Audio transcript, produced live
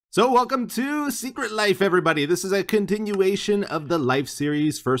So welcome to Secret Life, everybody. This is a continuation of the Life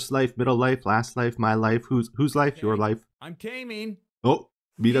series. First life, middle life, last life, my life. Whose life? Okay. Your life. I'm taming. Oh,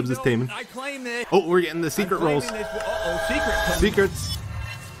 B-Dubs is taming. I claim this. Oh, we're getting the secret rolls. Uh-oh, Secrets.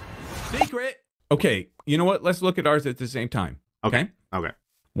 Secret. Okay, you know what? Let's look at ours at the same time. Okay.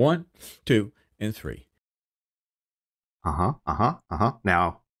 1, 2, and 3.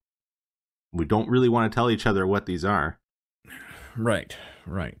 Now, we don't really want to tell each other what these are. Right.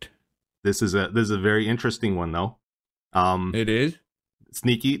 This is a very interesting one, though. It is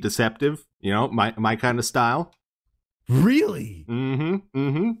sneaky, deceptive. You know, my kind of style. Really?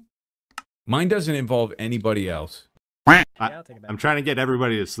 Mm-hmm. Mine doesn't involve anybody else. I'm trying to get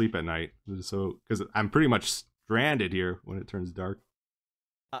everybody to sleep at night, so because I'm pretty much stranded here when it turns dark.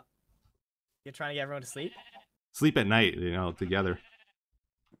 You're trying to get everyone to sleep? Sleep at night, you know, together.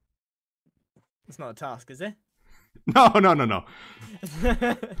 It's not a task, is it? No.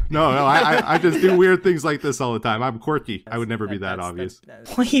 No, I just do weird things like this all the time. I'm quirky. I would never be that obvious.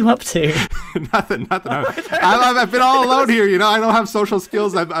 What are you up to? Nothing. I've been all alone here, you know. I don't have social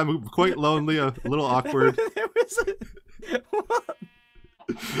skills. I'm quite lonely, a little awkward. What?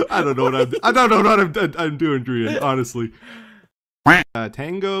 I don't know what I'm doing, Grian, honestly.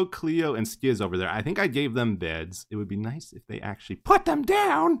 Tango, Cleo, and Skiz over there. I think I gave them beds. It would be nice if they actually put them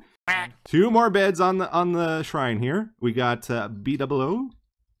down. 2 more beds on the shrine here. We got B00.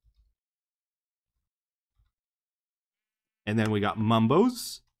 And then we got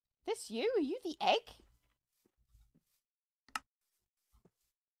Mumbos. This you? Are you the egg?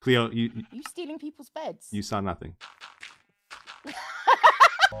 Cleo, you stealing people's beds? You saw nothing.